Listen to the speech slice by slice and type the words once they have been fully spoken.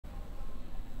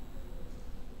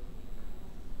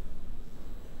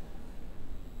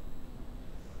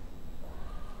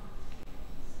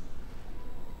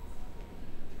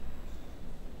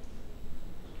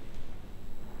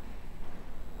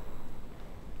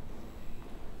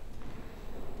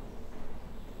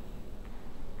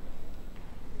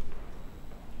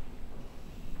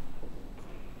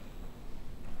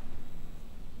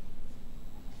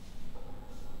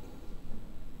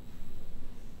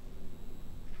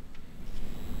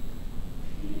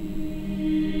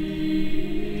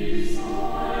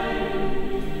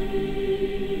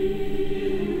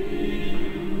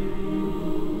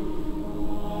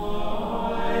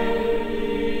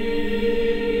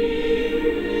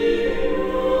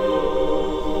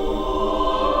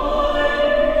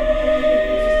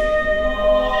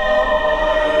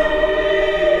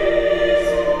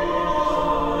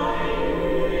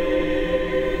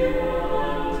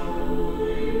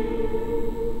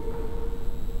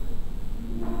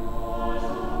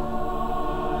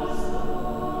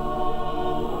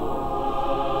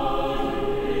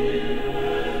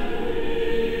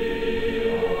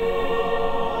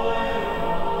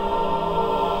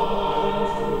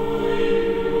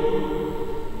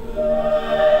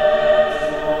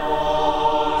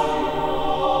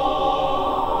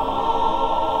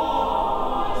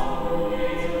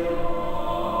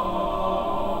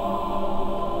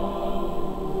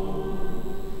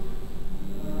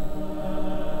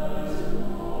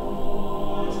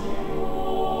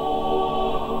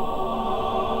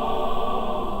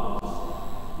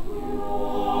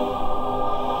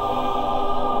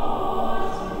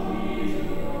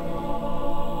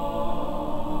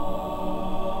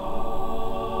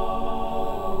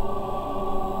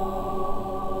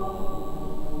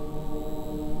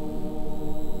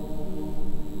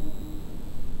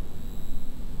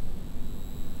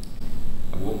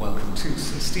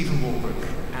Stephen Walbrook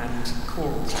and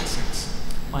Choral Classics.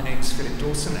 My name's Phillip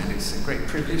Dawson, and it's a great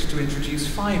privilege to introduce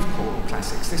 5 choral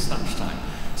classics this lunchtime,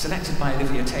 selected by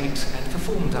Olivia Tait and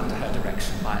performed under her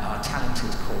direction by our talented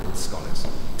choral scholars.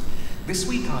 This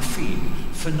week our theme,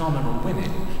 Phenomenal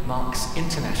Women, marks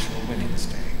International Women's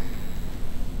Day.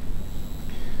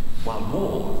 While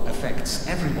war affects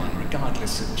everyone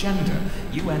regardless of gender,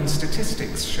 UN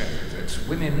statistics show that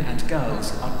women and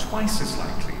girls are twice as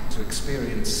likely to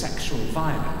experience sexual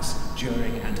violence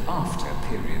during and after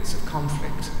periods of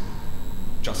conflict.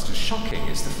 Just as shocking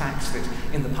is the fact that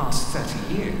in the past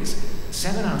 30 years,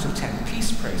 7 out of 10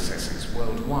 peace processes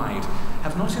worldwide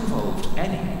have not involved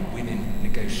any women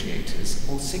negotiators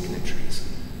or signatories.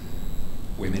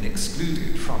 Women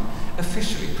excluded from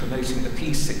officially promoting the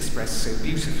peace expressed so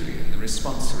beautifully in the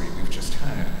responsory we've just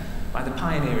heard by the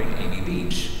pioneering Amy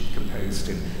Beach, composed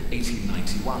in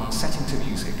 1891, setting to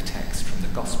music text from the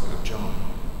Gospel of John.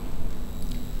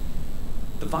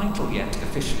 The vital yet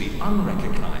officially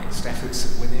unrecognized efforts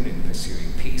of women in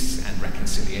pursuing peace and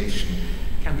reconciliation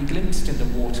can be glimpsed in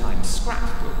the wartime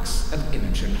scrapbooks of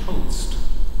Imogen Holst.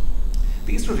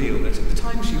 These reveal that at the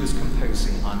time she was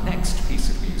composing our next piece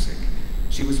of music,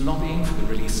 she was lobbying for the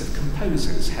release of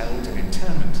composers held in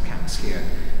internment camps here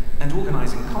and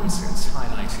organising concerts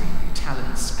highlighting the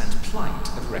talents and plight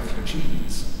of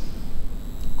refugees.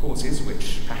 Causes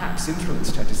which perhaps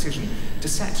influenced her decision to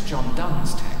set John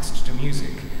Donne's text to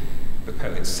music. The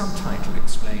poet's subtitle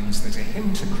explains that a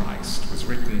hymn to Christ was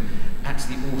written at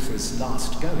the author's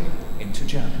last going into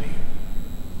Germany.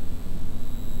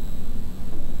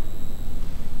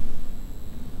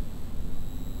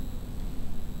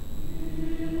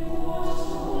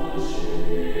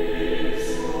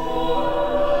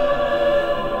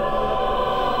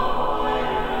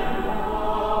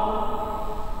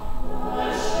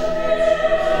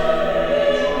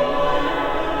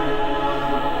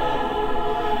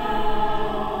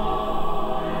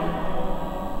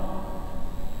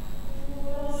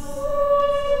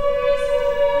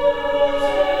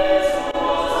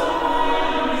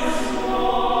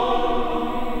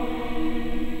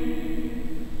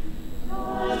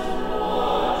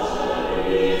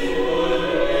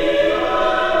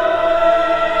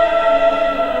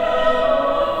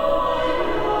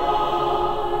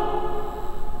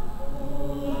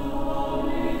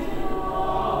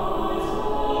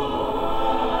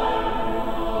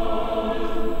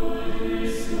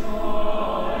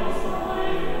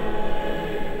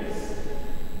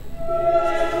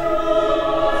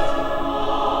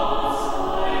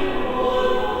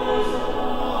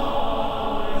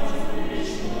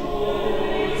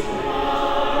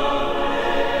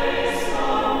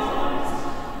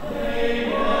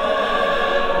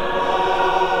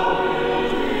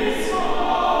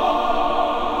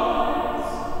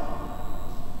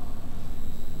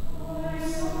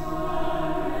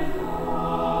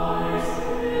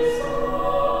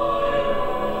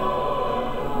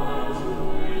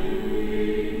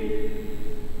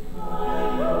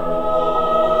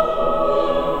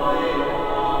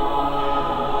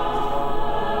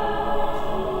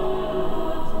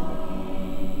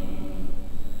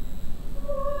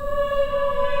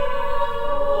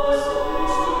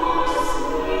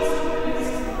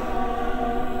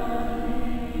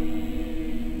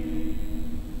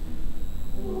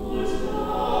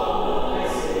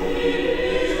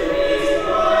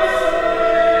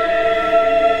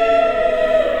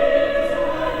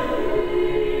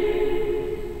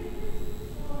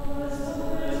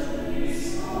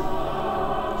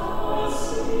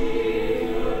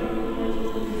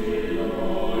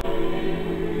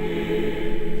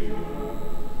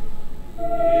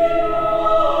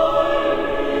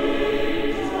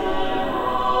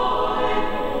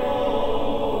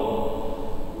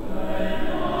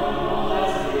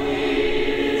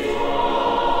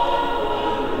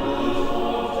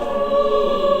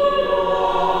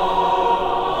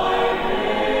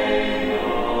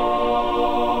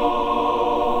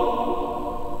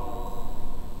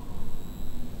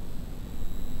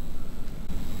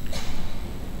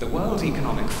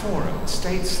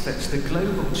 States that the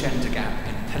global gender gap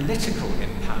in political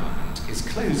empowerment is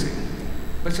closing,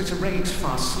 but at a rate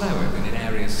far slower than in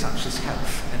areas such as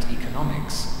health and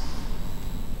economics.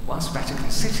 Whilst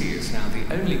Vatican City is now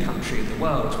the only country in the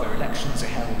world where elections are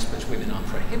held but women are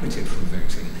prohibited from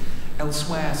voting,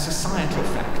 elsewhere societal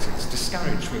factors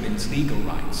discourage women's legal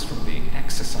rights from being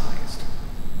exercised.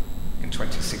 In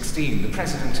 2016, the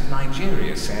president of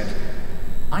Nigeria said,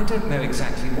 "I don't know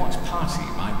exactly what party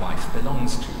my wife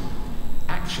belongs to.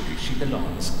 Actually, she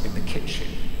belongs in the kitchen."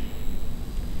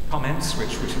 Comments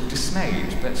which would have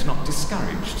dismayed but not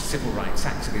discouraged civil rights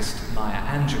activist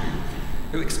Angelou,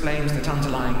 who explained that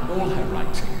underlying all her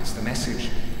writing is the message,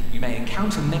 you may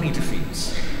encounter many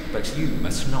defeats, but you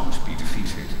must not be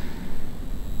defeated.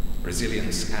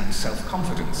 Resilience and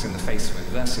self-confidence in the face of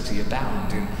adversity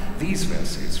abound in these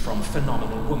verses from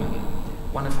Phenomenal Woman,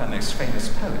 one of her most famous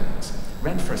poems,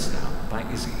 read for us now by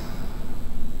Izzy.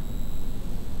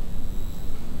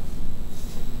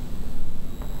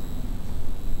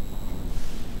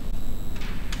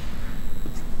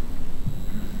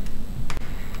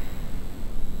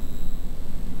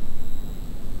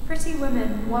 Pretty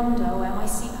women wonder where my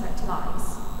secret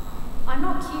lies. I'm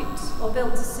not cute or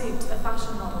built to suit a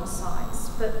fashion model's size,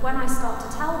 but when I start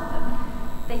to tell them,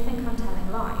 they think I'm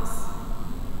telling lies.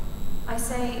 I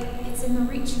say it's in the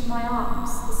reach of my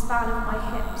arms, the span of my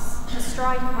hips, the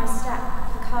stride of my step,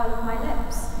 the curl of my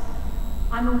lips.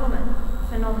 I'm a woman,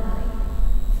 phenomenally.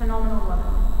 Phenomenal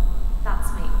woman.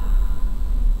 That's me.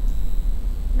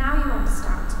 Now you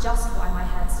understand just why my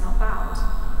head's not bowed.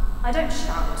 I don't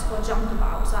shout or jump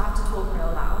about, I have to talk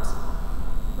real loud.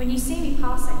 When you see me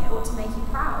passing, it ought to make you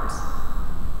proud.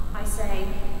 I say,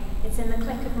 it's in the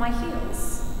click of my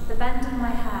heels, the bend in my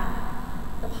hair,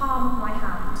 the palm of my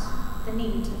hand, the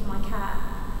need of my care.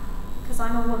 'Cause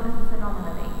I'm a woman,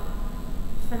 phenomenally.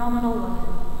 Phenomenal woman.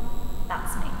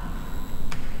 That's me.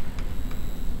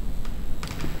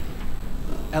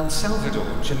 El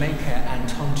Salvador, Jamaica, and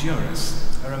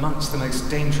Honduras are amongst the most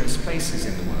dangerous places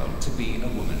in the world to be a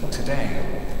woman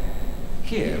today.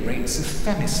 Here, rates of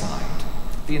femicide,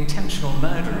 the intentional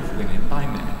murder of women by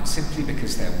men simply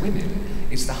because they're women,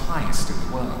 is the highest in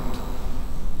the world.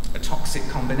 A toxic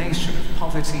combination of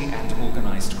poverty and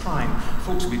organised crime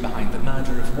thought to be behind the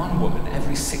murder of one woman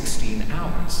every 16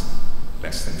 hours,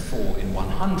 less than 4 in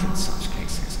 100 such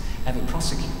cases ever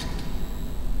prosecuted.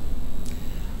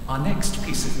 Our next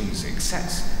piece of music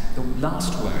sets the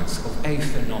last words of a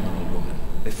phenomenal woman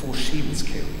before she was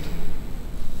killed.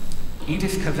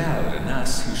 Edith Cavell, a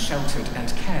nurse who sheltered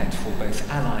and cared for both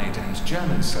Allied and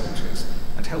German soldiers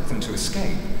and helped them to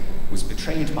escape, was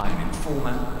betrayed by an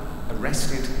informer,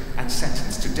 arrested and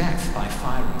sentenced to death by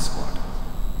firing squad.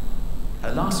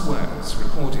 Her last words,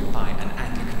 recorded by an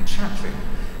Anglican chaplain,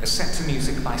 are set to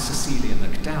music by Cecilia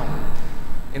McDowall,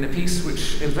 in a piece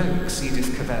which evokes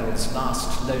Edith Cavell's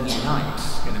last lonely night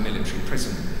in a military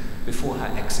prison before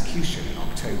her execution in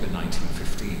October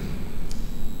 1915.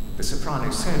 The soprano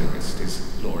soloist is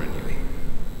Laura Newey.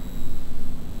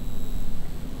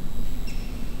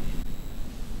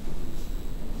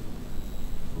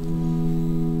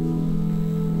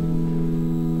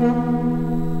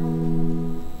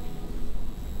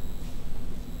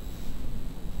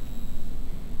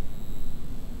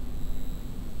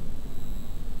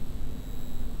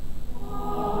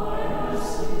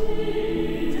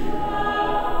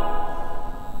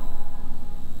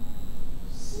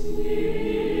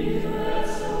 See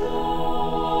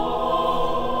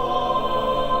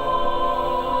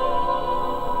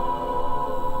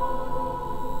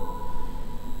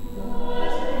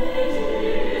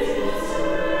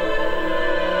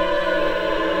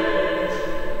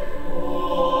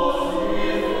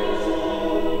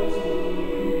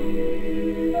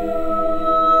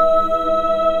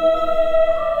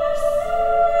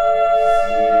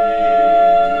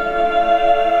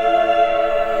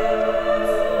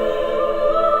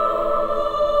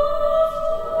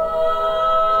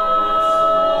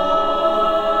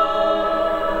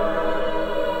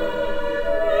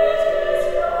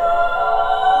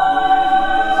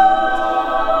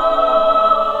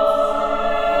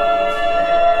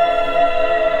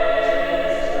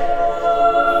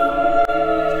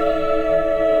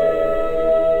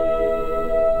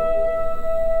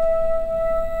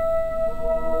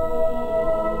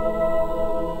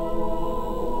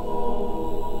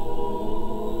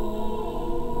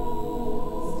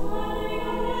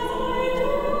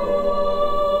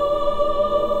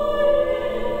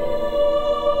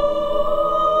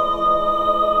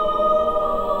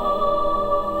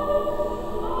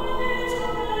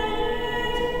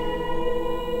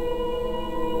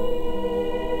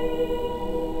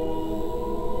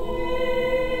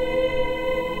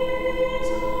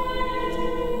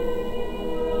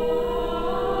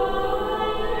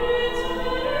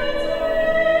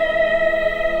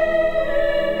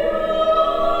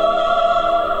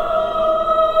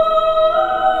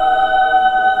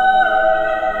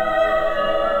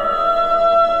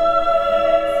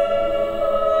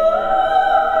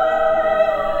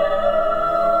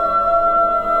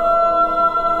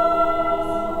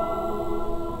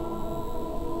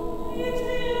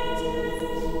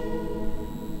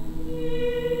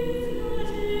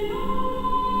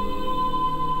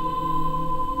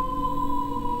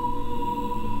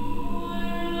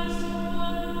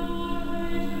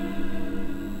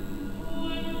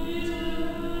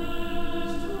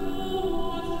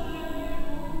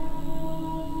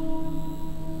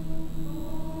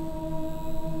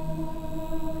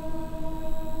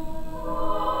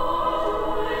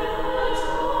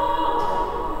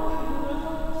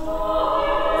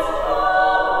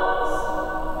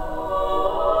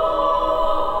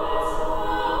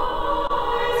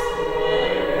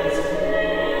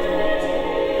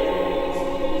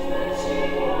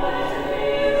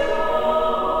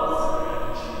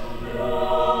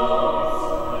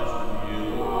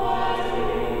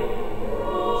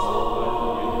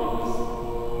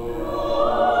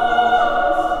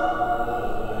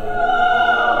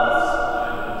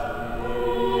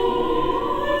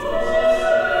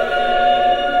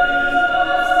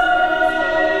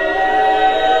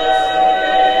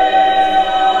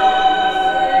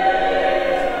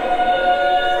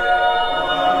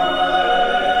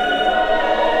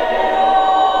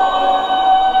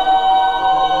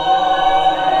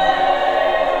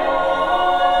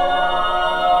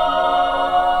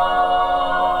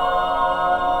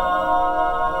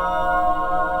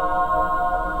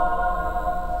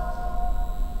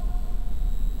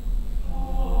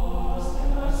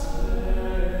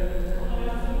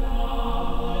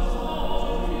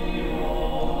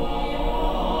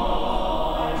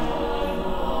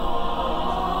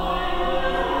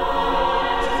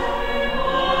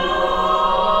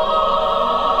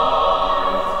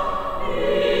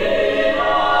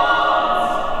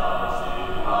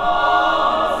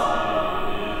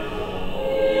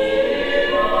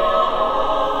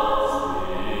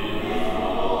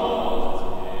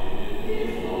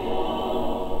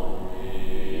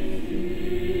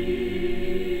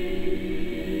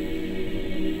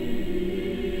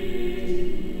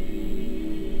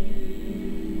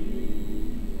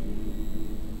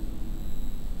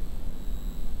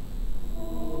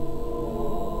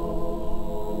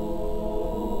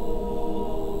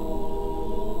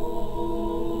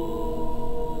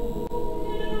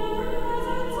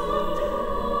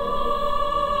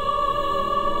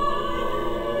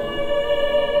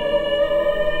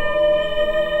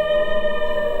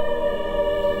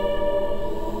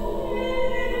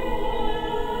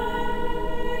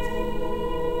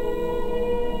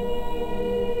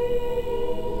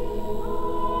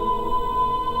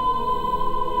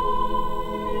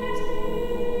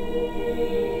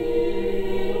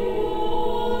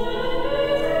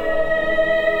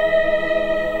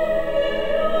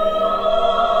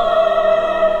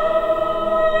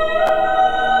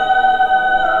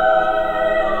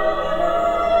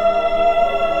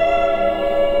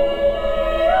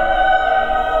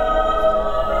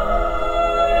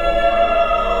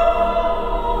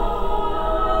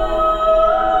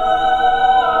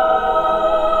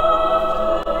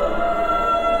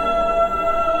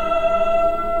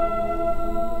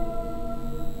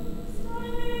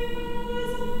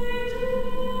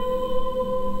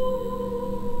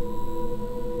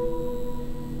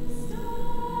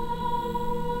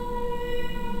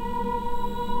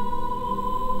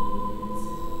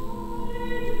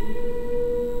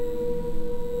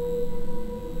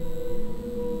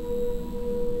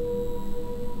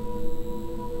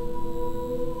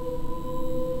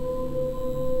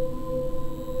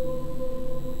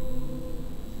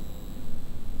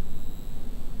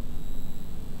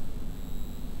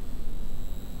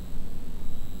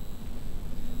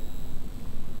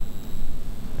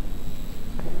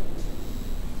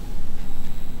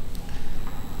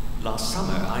Last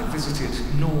summer, I visited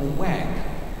Norway,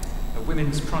 a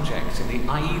women's project in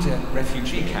the Aida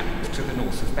refugee camp to the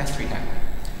north of Bethlehem.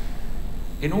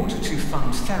 In order to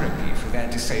fund therapy for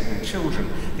their disabled children,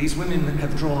 these women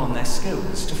have drawn on their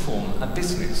skills to form a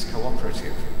business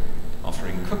cooperative,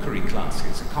 offering cookery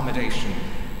classes, accommodation,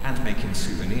 and making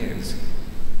souvenirs.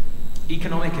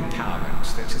 Economic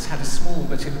empowerment that has had a small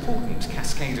but important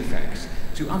cascade effect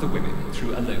to other women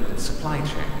through a local supply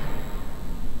chain.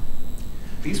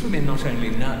 These women not only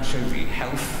nurture the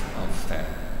health of their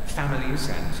families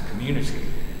and community,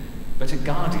 but are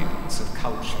guardians of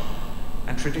culture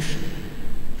and tradition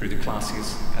through the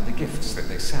classes and the gifts that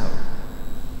they sell.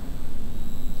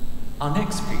 Our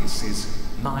next piece is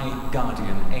My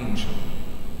Guardian Angel,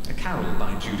 a carol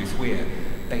by Judith Weir,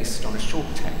 based on a short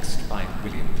text by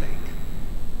William Blake.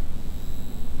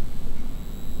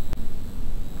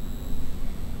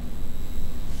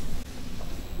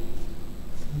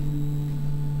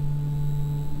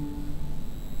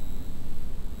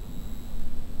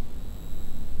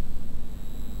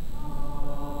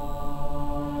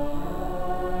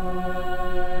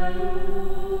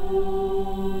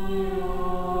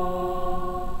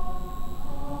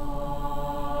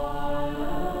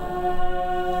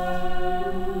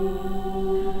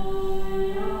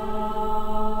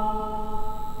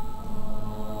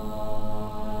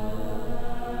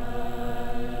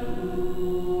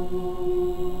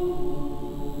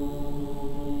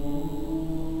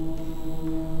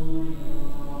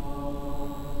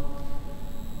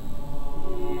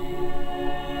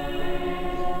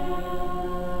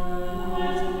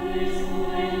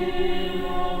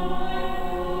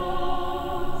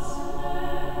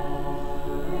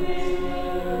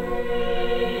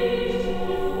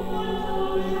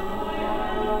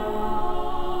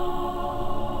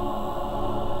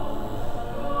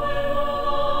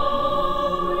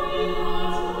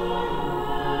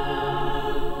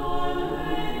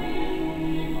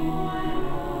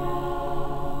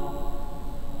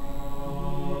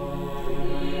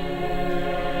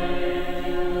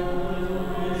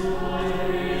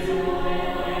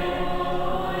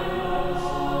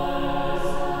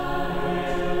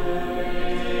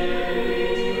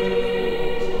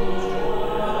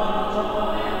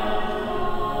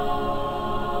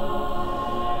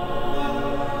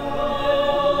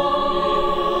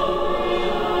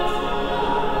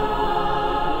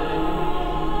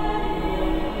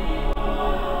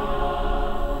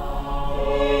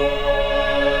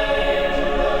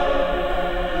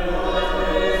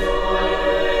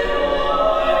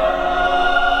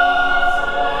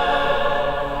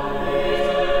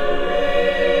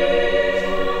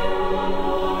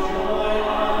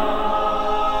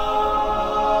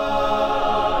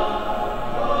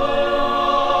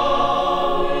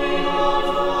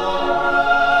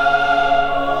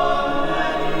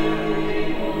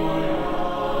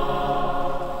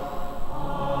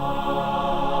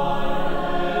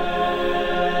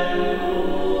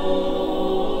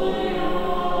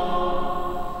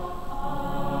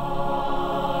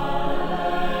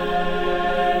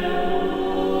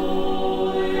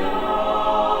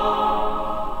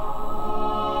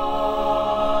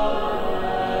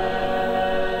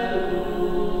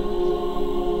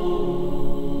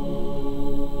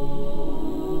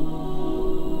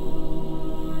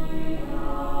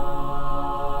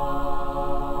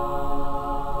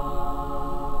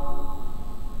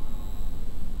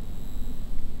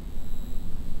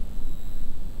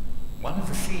 One of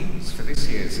the themes for this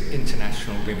year's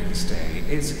International Women's Day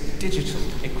is digital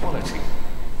equality,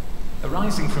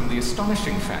 arising from the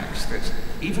astonishing fact that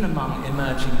even among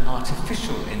emerging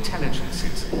artificial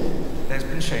intelligences, there's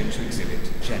been shown to exhibit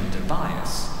gender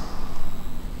bias.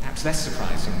 Perhaps less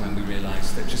surprising when we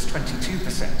realise that just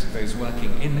 22% of those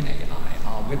working in AI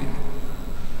are women.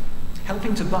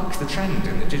 Helping to buck the trend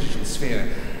in the digital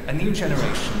sphere, a new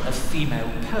generation of female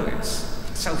poets,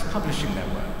 self-publishing their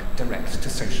work direct to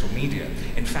social media.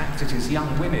 In fact, it is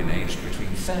young women aged between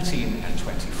 13 and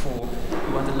 24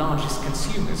 who are the largest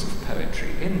consumers of poetry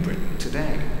in Britain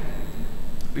today.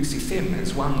 Lucy Thynne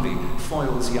has won the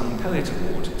Foyle's Young Poet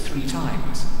Award 3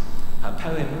 times. Her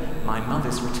poem, My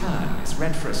Mother's Return, is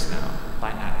read for us now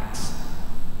by Alex.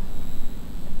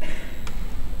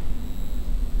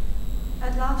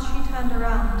 At last she turned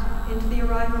around into the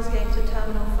arrivals gate at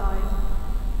Terminal 5,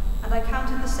 and I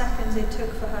counted the seconds it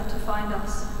took for her to find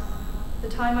us, the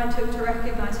time I took to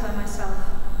recognize her myself,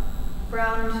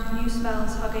 browned, new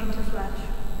smells hugging to flesh.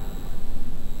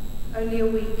 Only a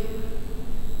week,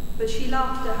 but she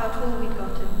laughed at how tall we'd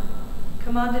gotten,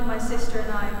 commanded my sister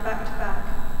and I back to back.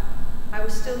 I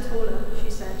was still taller,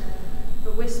 she said,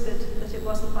 but whispered that it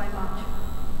wasn't by much.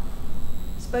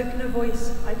 spoke in a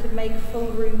voice I could make full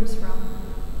rooms from,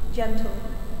 gentle,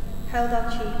 held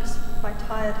our cheeks by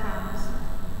tired hands,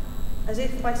 as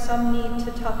if by some need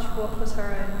to touch what was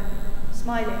her own,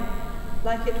 smiling,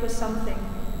 like it was something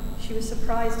she was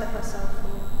surprised at herself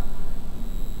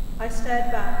for. I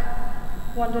stared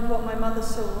back, wondered what my mother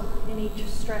saw in each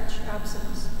stretched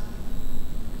absence.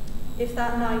 If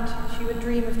that night she would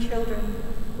dream of children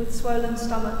with swollen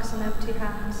stomachs and empty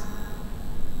hands,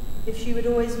 if she would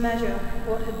always measure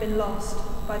what had been lost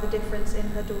by the difference in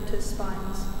her daughters'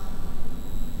 spines.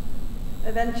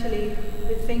 Eventually,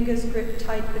 with fingers gripped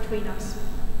tight between us,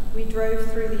 we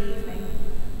drove through the evening,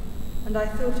 and I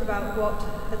thought about what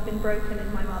had been broken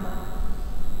in my mother,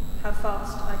 how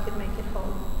fast I could make it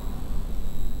whole.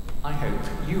 I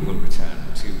hope you will return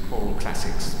to Choral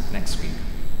Classics next week.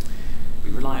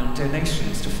 We rely on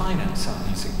donations to finance our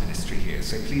music ministry here,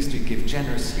 so please do give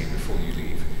generously before you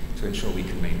leave to ensure we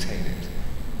can maintain it.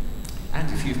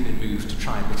 And if you've been moved to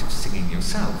try a bit of singing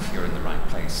yourself, you're in the right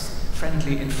place.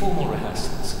 Friendly, informal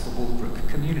rehearsals of the Walbrook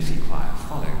Community Choir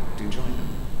follow. Do join them.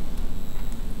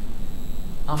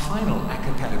 Our final a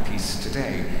cappella piece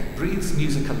today breathes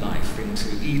musical life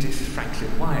into Edith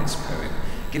Franklin Wyatt's poem,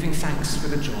 giving thanks for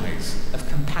the joys of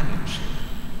companionship.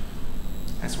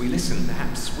 As we listen,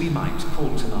 perhaps we might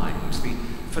call to mind the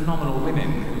phenomenal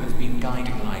women who have been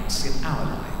guiding lights in our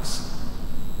lives.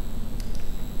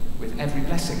 With every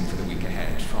blessing for the week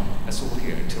ahead from us all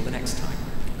here until the next time.